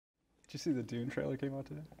Did you see the Dune trailer came out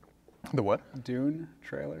today? The what? Dune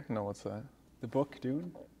trailer? No, what's that? The book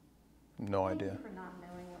Dune? No idea. For not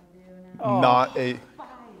knowing what Dune is. Oh.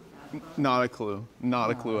 Not a clue.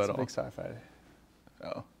 Not a clue It's at a all. big sci-fi.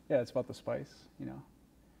 Oh. Yeah, it's about the spice, you know.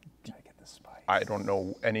 Gotta get the spice. I don't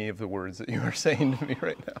know any of the words that you are saying to me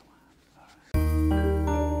right now.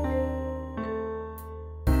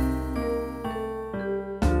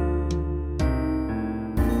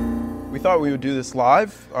 We thought we would do this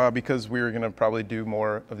live because we were going to probably do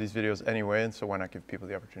more of these videos anyway, and so why not give people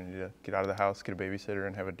the opportunity to get out of the house, get a babysitter,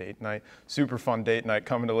 and have a date night. Super fun date night,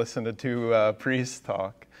 coming to listen to two priests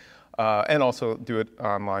talk, and also do it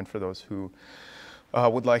online for those who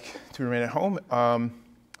would like to remain at home.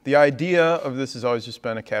 The idea of this has always just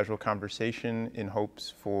been a casual conversation in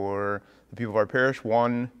hopes for the people of our parish,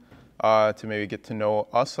 one, to maybe get to know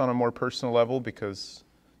us on a more personal level, because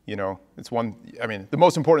you know, the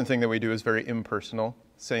most important thing that we do is very impersonal,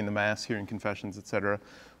 saying the Mass, hearing confessions, etc.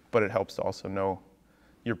 But it helps to also know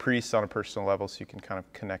your priests on a personal level so you can kind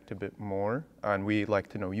of connect a bit more. And we like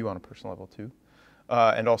to know you on a personal level too.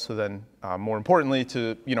 And also then, more importantly,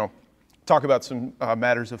 to, talk about some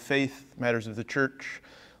matters of faith, matters of the church,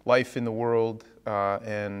 life in the world,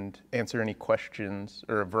 and answer any questions,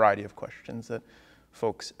 or a variety of questions that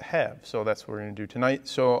folks have. So that's what we're going to do tonight.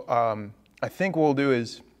 So I think what we'll do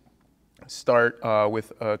is start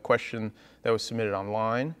with a question that was submitted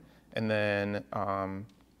online, and then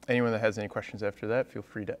anyone that has any questions after that, feel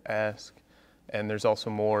free to ask. And there's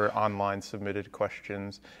also more online submitted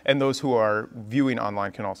questions, and those who are viewing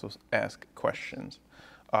online can also ask questions.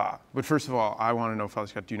 But first of all, I want to know, Father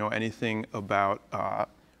Scott, do you know anything about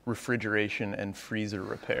refrigeration and freezer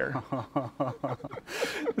repair?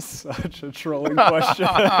 Such a trolling question.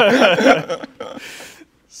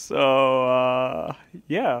 So,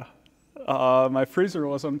 yeah. My freezer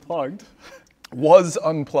was unplugged. Was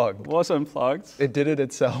unplugged. Was unplugged. It did it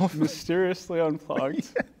itself. Mysteriously unplugged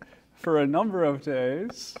for a number of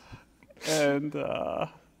days, and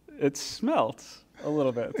it smelt a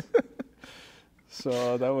little bit.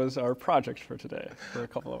 So that was our project for today, for a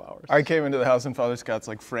couple of hours. I came into the house and Father Scott's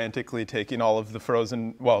like frantically taking all of the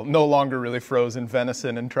frozen, well, no longer really frozen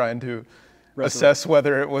venison and trying to assess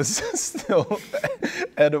whether it was still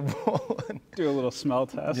edible. Do a little smell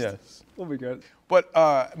test. Yes. We'll be good. But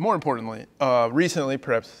more importantly, recently,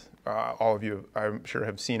 perhaps all of you, I'm sure,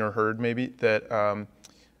 have seen or heard maybe, that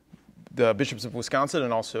the bishops of Wisconsin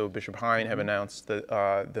and also Bishop Hine have announced that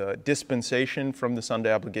the dispensation from the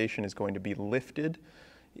Sunday obligation is going to be lifted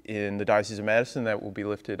in the Diocese of Madison. That will be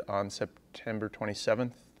lifted on September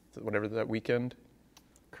 27th, whatever that weekend.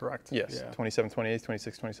 Correct. Yes, Yeah. 27th, 28th,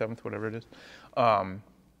 26th, 27th, whatever it is.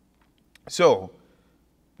 So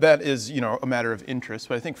that is, a matter of interest.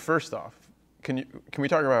 But I think first off, could you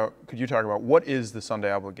talk about what is the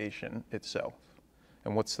Sunday obligation itself,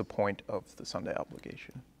 and what's the point of the Sunday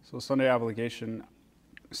obligation? So Sunday obligation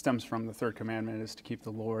stems from the third commandment, is to keep the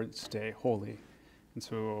Lord's Day holy. And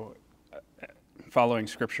so following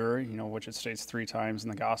Scripture, which it states 3 times in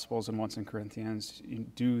the Gospels and once in Corinthians, you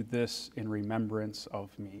do this in remembrance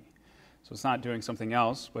of me. So it's not doing something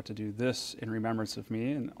else, but to do this in remembrance of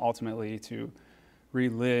me, and ultimately to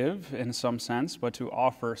relive in some sense, but to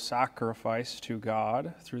offer sacrifice to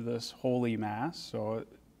God through this holy Mass. So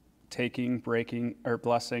taking, breaking, or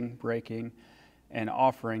blessing, breaking, and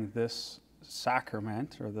offering this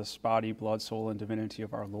sacrament, or this body, blood, soul, and divinity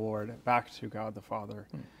of our Lord back to God the Father.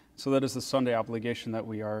 So that is the Sunday obligation that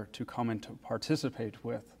we are to come and to participate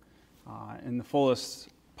with in the fullest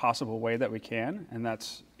possible way that we can, and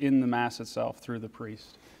that's in the Mass itself through the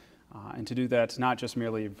priest. And to do that not just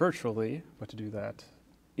merely virtually, but to do that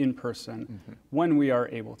in person when we are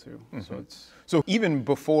able to. So even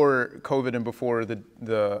before COVID and before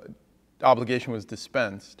the obligation was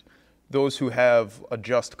dispensed, those who have a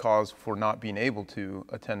just cause for not being able to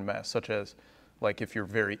attend Mass, such as like if you're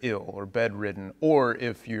very ill or bedridden, or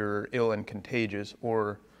if you're ill and contagious,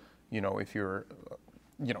 or, if you're,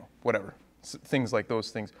 whatever, things like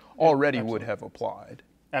those things already would have applied.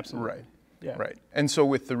 Absolutely. Right. Yeah. Right. And so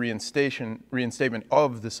with the reinstatement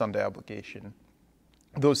of the Sunday obligation,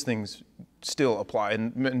 those things still apply.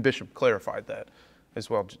 And Bishop clarified that as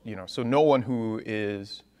well. So no one who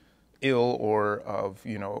is ill or of,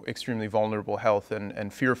 extremely vulnerable health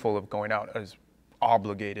and fearful of going out is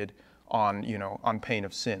obligated on pain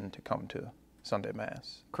of sin to come to Sunday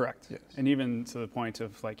Mass. Correct. Yes. And even to the point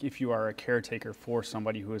of, like, if you are a caretaker for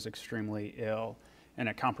somebody who is extremely ill and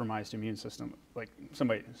a compromised immune system, like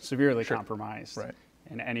somebody severely compromised, right,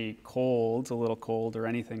 and any cold, a little cold, or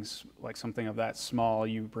anything like something of that small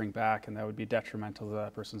you bring back and that would be detrimental to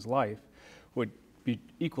that person's life, would be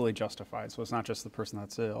equally justified. So it's not just the person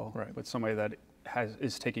that's ill, Right. but somebody that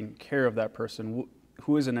is taking care of that person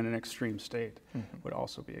who is in an extreme state would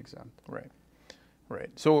also be exempt. Right. Right.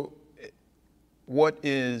 So what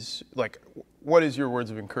is your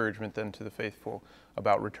words of encouragement then to the faithful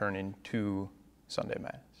about returning to Sunday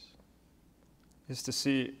Mass? Is to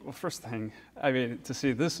see, well, first thing, I mean, to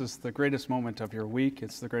see this is the greatest moment of your week.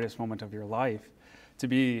 It's the greatest moment of your life. To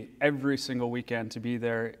be every single weekend, to be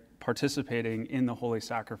there participating in the holy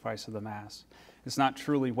sacrifice of the Mass. It's not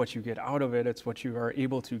truly what you get out of it, it's what you are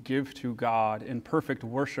able to give to God in perfect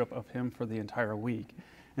worship of Him for the entire week.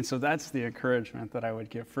 And so that's the encouragement that I would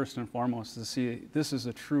give first and foremost, to see this is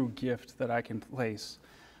a true gift that I can place,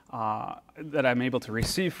 that I'm able to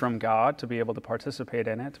receive from God, to be able to participate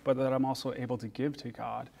in it, but that I'm also able to give to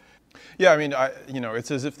God. Yeah, I mean,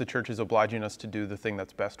 it's as if the church is obliging us to do the thing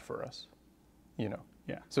that's best for us,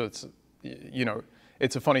 Yeah. So it's,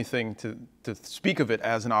 it's a funny thing to speak of it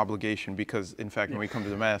as an obligation because, in fact, when we come to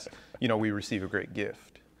the Mass, we receive a great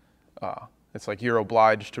gift. It's like you're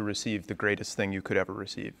obliged to receive the greatest thing you could ever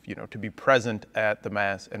receive, to be present at the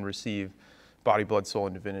Mass and receive body, blood, soul,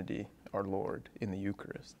 and divinity, our Lord, in the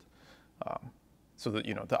Eucharist. So that,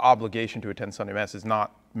 the obligation to attend Sunday Mass is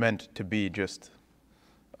not meant to be just,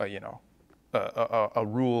 a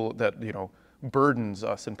rule that, burdens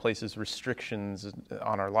us and places restrictions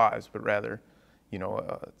on our lives, but rather,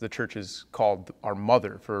 the church is called our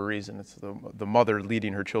mother for a reason. It's the mother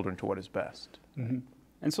leading her children to what is best. Mm-hmm.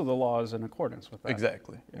 And so the law is in accordance with that.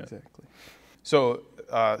 Exactly, Yeah. exactly. So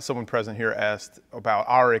someone present here asked about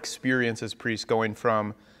our experience as priests going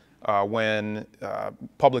from when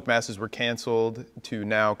public masses were canceled to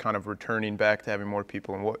now kind of returning back to having more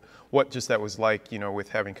people, and what just that was like, with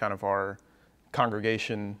having kind of our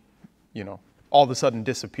congregation, all of a sudden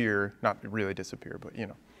disappear, not really disappear, but,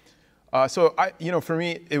 so for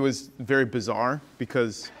me, it was very bizarre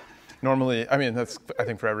because normally, I mean, that's, I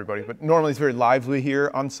think for everybody, but normally it's very lively here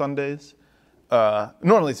on Sundays.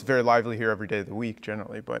 Normally it's very lively here every day of the week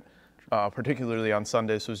generally, but particularly on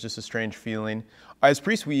Sundays, so it was just a strange feeling. As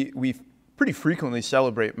priests, we pretty frequently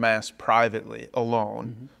celebrate Mass privately,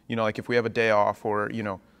 alone. Like if we have a day off or,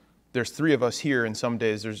 there's 3 of us here and some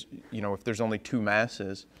days there's, if there's only 2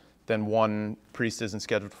 Masses, then one priest isn't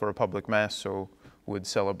scheduled for a public Mass, so would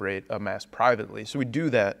celebrate a Mass privately. So we do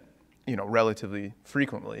that, relatively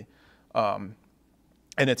frequently. And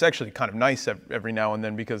it's actually kind of nice every now and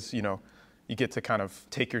then because, you get to kind of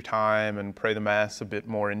take your time and pray the Mass a bit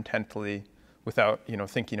more intently without,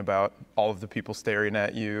 thinking about all of the people staring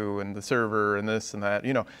at you and the server and this and that.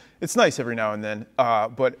 It's nice every now and then,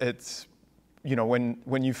 but it's,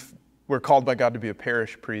 when we're called by God to be a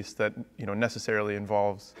parish priest, that, necessarily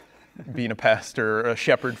involves being a pastor or a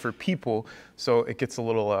shepherd for people. So it gets a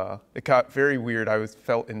little, it got very weird. I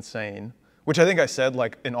felt insane, which I think I said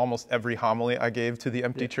like in almost every homily I gave to the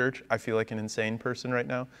empty church. I feel like an insane person right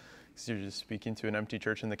now because you're just speaking to an empty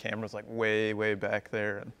church and the camera's like way, way back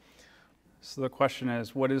there. And so the question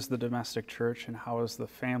is, what is the domestic church and how has the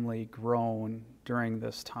family grown during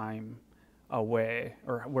this time away?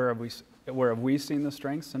 Or where have we seen the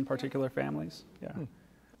strengths in particular families? Yeah.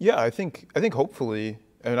 Yeah, I think hopefully,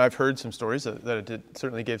 and I've heard some stories that it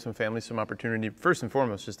certainly gave some families some opportunity, first and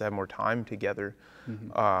foremost, just to have more time together.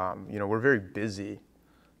 We're very busy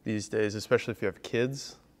these days, especially if you have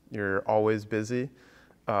kids. You're always busy.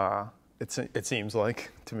 It seems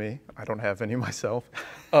like to me. I don't have any myself.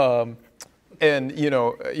 And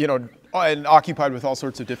and occupied with all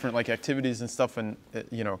sorts of different like activities and stuff, and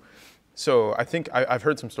so I think I've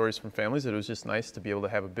heard some stories from families that it was just nice to be able to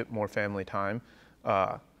have a bit more family time.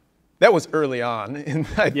 That was early on, and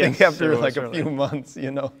I think after like a few months,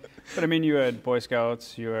 But I mean, you had Boy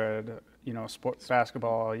Scouts, you had sports,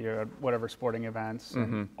 basketball, you had whatever sporting events,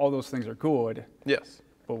 and all those things are good. Yes.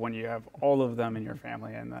 But when you have all of them in your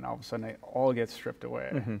family, and then all of a sudden they all get stripped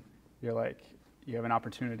away, you're like, you have an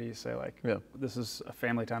opportunity to say like, this is a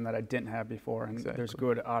family time that I didn't have before, and there's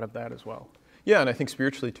good out of that as well. Yeah, and I think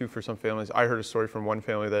spiritually too for some families. I heard a story from one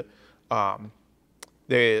family that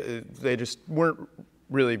they just weren't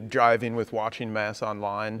really jiving with watching Mass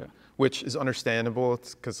online, which is understandable.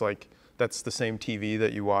 It's because like that's the same TV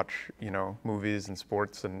that you watch, movies and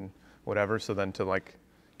sports and whatever. So then to like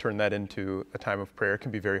turn that into a time of prayer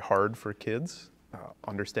can be very hard for kids,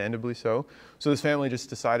 understandably so. So this family just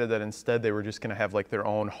decided that instead they were just going to have like their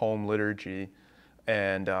own home liturgy.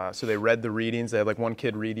 And so they read the readings. They had like one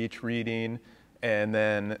kid read each reading, and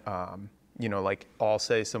then like all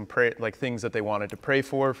say some pray, like things that they wanted to pray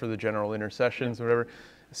for the general intercessions or whatever.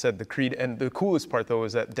 Said the creed. And the coolest part though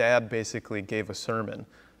is that Dad basically gave a sermon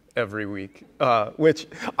every week, which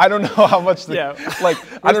I don't know how much I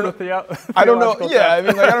don't know. I don't know. Yeah, I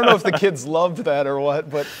mean, like, I don't know if the kids loved that or what,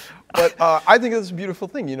 but I think it's a beautiful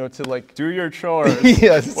thing, to like do your chores.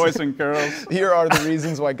 Yes, boys and girls. Here are the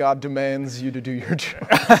reasons why God demands you to do your chores.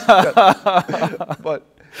 But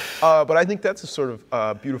I think that's a sort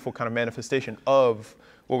of beautiful kind of manifestation of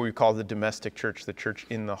what we call the domestic church, the church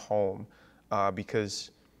in the home,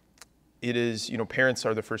 because it is, parents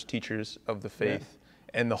are the first teachers of the faith. Yeah.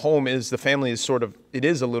 And the home the family is it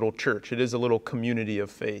is a little church. It is a little community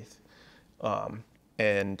of faith.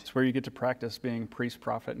 And it's where you get to practice being priest,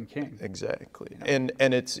 prophet, and king. Exactly. And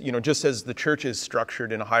it's, just as the church is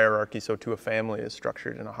structured in a hierarchy, so too a family is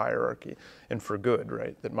structured in a hierarchy, and for good,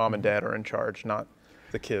 right? That mom and dad are in charge, not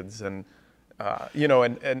the kids. And,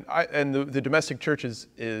 the domestic church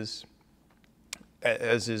is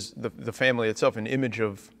as is the family itself, an image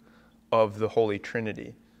of the Holy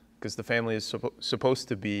Trinity. Because the family is supposed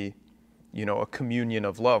to be, a communion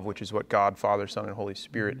of love, which is what God, Father, Son, and Holy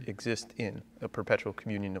Spirit exist in, a perpetual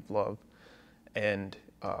communion of love. And,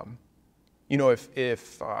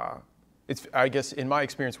 it's, I guess, in my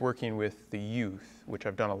experience working with the youth, which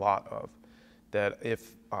I've done a lot of, that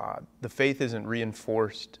if the faith isn't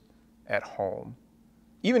reinforced at home,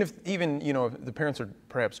 even if the parents are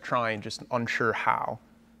perhaps trying, just unsure how,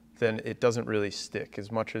 then it doesn't really stick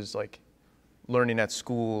as much as like learning at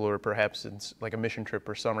school or perhaps it's like a mission trip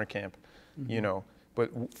or summer camp, but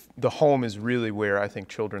the home is really where I think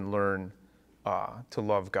children learn to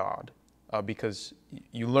love God, because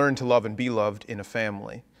you learn to love and be loved in a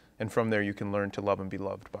family, and from there you can learn to love and be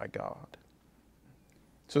loved by God.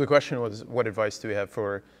 So the question was, what advice do we have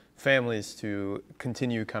for families to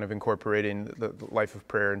continue kind of incorporating the life of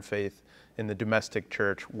prayer and faith in the domestic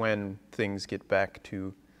church when things get back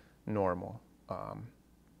to normal?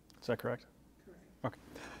 Is that correct? Okay.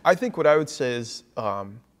 I think what I would say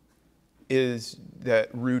is that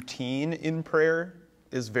routine in prayer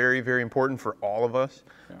is very, very important for all of us,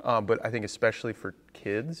 but I think especially for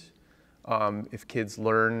kids. If kids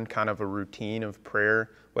learn kind of a routine of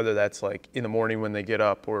prayer, whether that's like in the morning when they get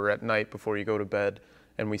up or at night before you go to bed,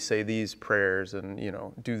 and we say these prayers and,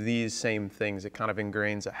 do these same things, it kind of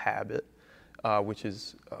ingrains a habit, which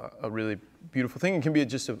is a really beautiful thing. It can be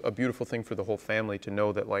just a beautiful thing for the whole family to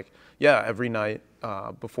know that, like, every night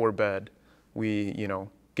before bed, we,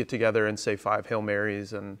 get together and say 5 Hail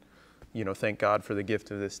Marys and, thank God for the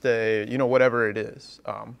gift of this day, whatever it is.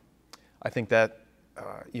 I think that,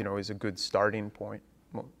 is a good starting point,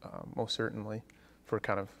 most certainly, for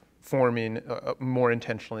kind of forming more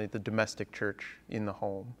intentionally the domestic church in the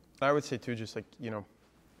home. I would say too, just like,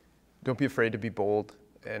 don't be afraid to be bold,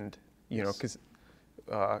 and, because,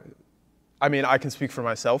 I mean, I can speak for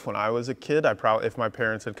myself. When I was a kid, if my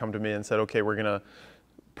parents had come to me and said, okay, we're going to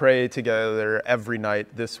pray together every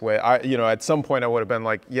night this way, at some point I would have been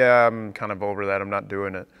like, yeah, I'm kind of over that. I'm not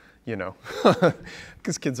doing it,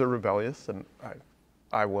 because kids are rebellious, and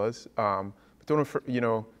I was. But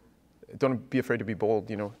don't be afraid to be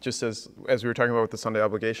bold, just as we were talking about with the Sunday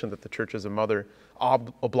obligation, that the church as a mother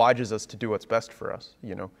obliges us to do what's best for us,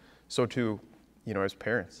 So too, as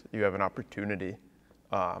parents, you have an opportunity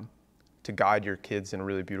to guide your kids in a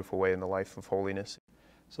really beautiful way in the life of holiness.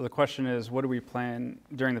 So the question is, what do we plan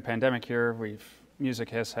during the pandemic here? Music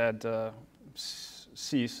has had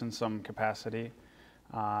cease in some capacity,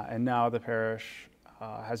 and now the parish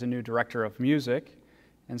has a new director of music.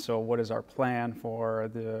 And so what is our plan for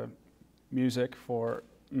the music for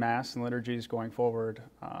Mass and liturgies going forward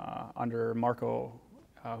under Marco,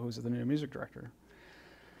 who's the new music director?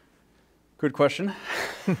 Good question.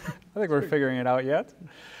 I think we're figuring it out yet.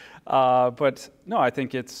 But no, I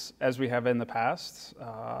think it's, as we have in the past,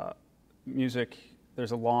 music,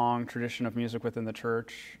 there's a long tradition of music within the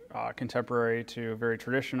church, contemporary to very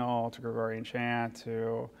traditional, to Gregorian chant,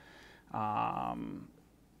 to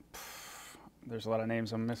there's a lot of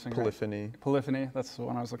names I'm missing. Polyphony. Right? Polyphony, that's the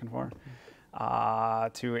one I was looking for.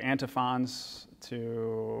 To antiphons,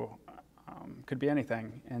 to could be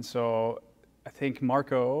anything. And so I think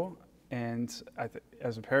Marco, and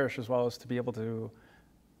as a parish as well, is to be able to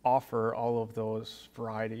offer all of those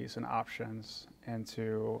varieties and options, and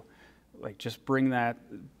to just bring that,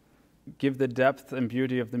 give the depth and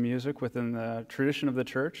beauty of the music within the tradition of the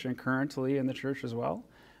church and currently in the church as well,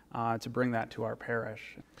 to bring that to our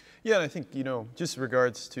parish. Yeah, and I think, just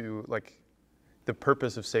regards to the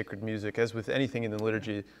purpose of sacred music, as with anything in the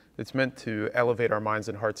liturgy, it's meant to elevate our minds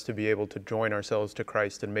and hearts to be able to join ourselves to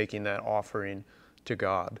Christ in making that offering to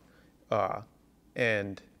God.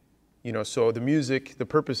 So the music, the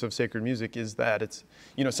purpose of sacred music is that it's,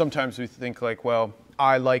 sometimes we think well,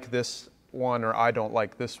 I like this one or I don't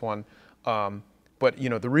like this one. But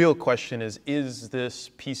the real question is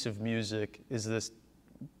this piece of music, is this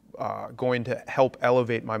going to help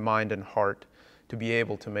elevate my mind and heart to be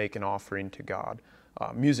able to make an offering to God?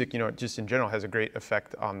 Music, just in general has a great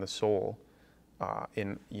effect on the soul,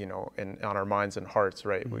 and on our minds and hearts,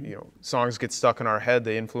 right? Mm-hmm. Songs get stuck in our head,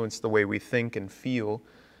 they influence the way we think and feel,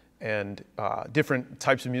 and different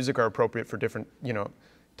types of music are appropriate for different,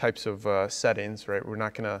 types of settings, right? We're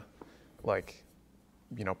not gonna play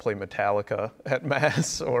Metallica at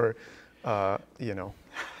Mass or, I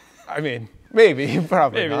mean, maybe,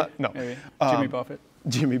 probably Maybe, not. No. maybe.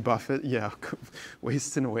 Jimmy Buffett, yeah,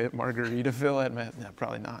 wasting away at Margaritaville at Mass. No,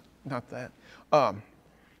 probably not that.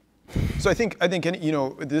 So I think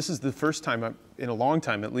this is the first time in a long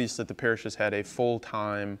time, at least, that the parish has had a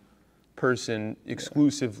full-time person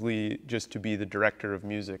exclusively just to be the director of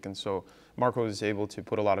music, and so Marco was able to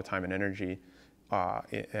put a lot of time and energy,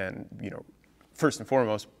 and first and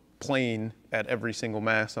foremost, playing at every single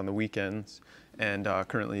Mass on the weekends, and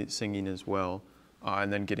currently singing as well,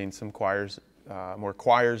 and then getting some more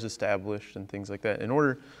choirs established and things like that in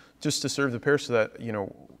order just to serve the parish so that,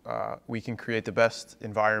 we can create the best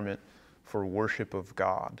environment for worship of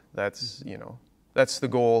God. That's the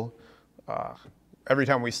goal. Every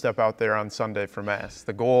time we step out there on Sunday for Mass,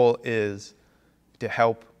 the goal is to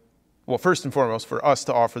help, well, first and foremost, for us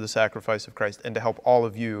to offer the sacrifice of Christ and to help all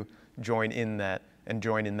of you join in that and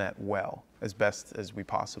join in that well as best as we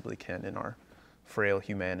possibly can in our frail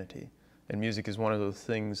humanity. And music is one of those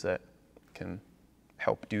things that can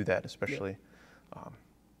help do that, especially,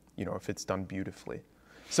 if it's done beautifully.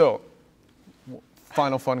 So,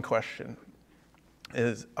 final fun question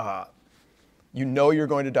is, you're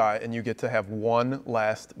going to die and you get to have one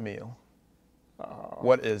last meal.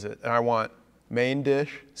 What is it? And I want main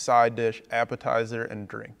dish, side dish, appetizer, and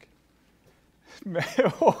drink.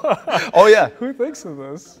 Oh yeah. Who thinks of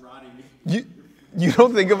this? You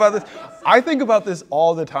don't think about this? I think about this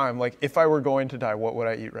all the time. Like, if I were going to die, what would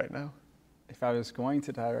I eat right now? If I was going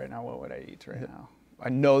to die right now, what would I eat right now? I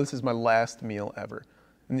know this is my last meal ever.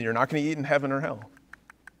 And you're not going to eat in heaven or hell.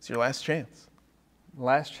 It's your last chance.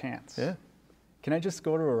 Last chance. Yeah. Can I just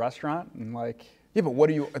go to a restaurant and Yeah, but what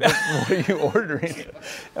are you ordering?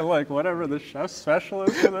 and whatever the chef's special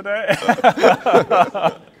is for the day?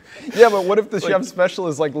 Yeah, but what if the chef's special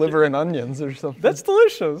is liver and onions or something? That's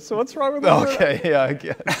delicious. So what's wrong with that? Okay, yeah, I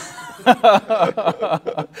guess.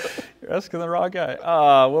 You're asking the wrong guy.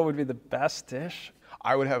 What would be the best dish?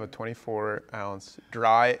 I would have a 24-ounce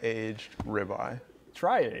dry-aged ribeye.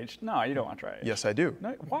 Dry-aged? No, you don't want dry-aged. Yes, I do.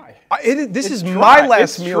 No, why? This is my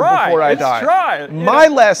last meal before I die. It's dry. My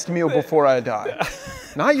last meal before I die.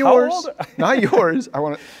 Not yours. old? Not yours. I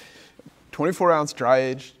want a 24-ounce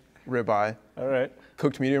dry-aged ribeye. All right.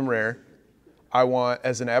 Cooked medium rare. I want,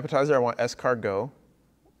 as an appetizer, I want escargot.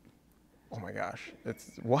 Oh my gosh.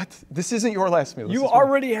 What? This isn't your last meal. You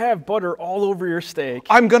already have butter all over your steak.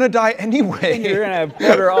 I'm going to die anyway. You're going to have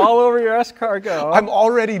butter all over your escargot.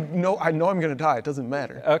 I know I'm going to die. It doesn't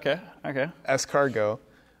matter. Okay. Escargot.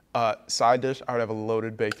 Side dish, I would have a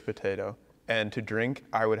loaded baked potato. And to drink,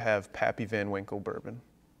 I would have Pappy Van Winkle bourbon.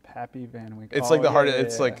 Pappy Van Winkle. It's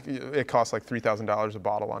it costs $3,000 a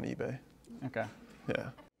bottle on eBay. Okay.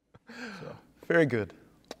 Yeah. So, very good.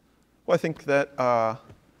 Well, I think that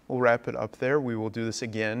we'll wrap it up there. We will do this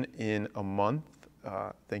again in a month.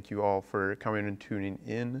 Thank you all for coming and tuning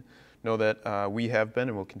in. Know that we have been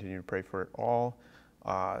and will continue to pray for it all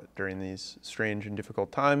during these strange and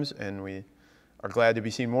difficult times, and we are glad to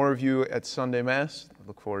be seeing more of you at Sunday Mass. I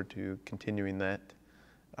look forward to continuing that.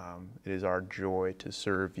 It is our joy to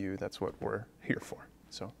serve you. That's what we're here for.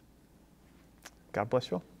 So, God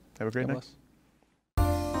bless you all. Have a great night.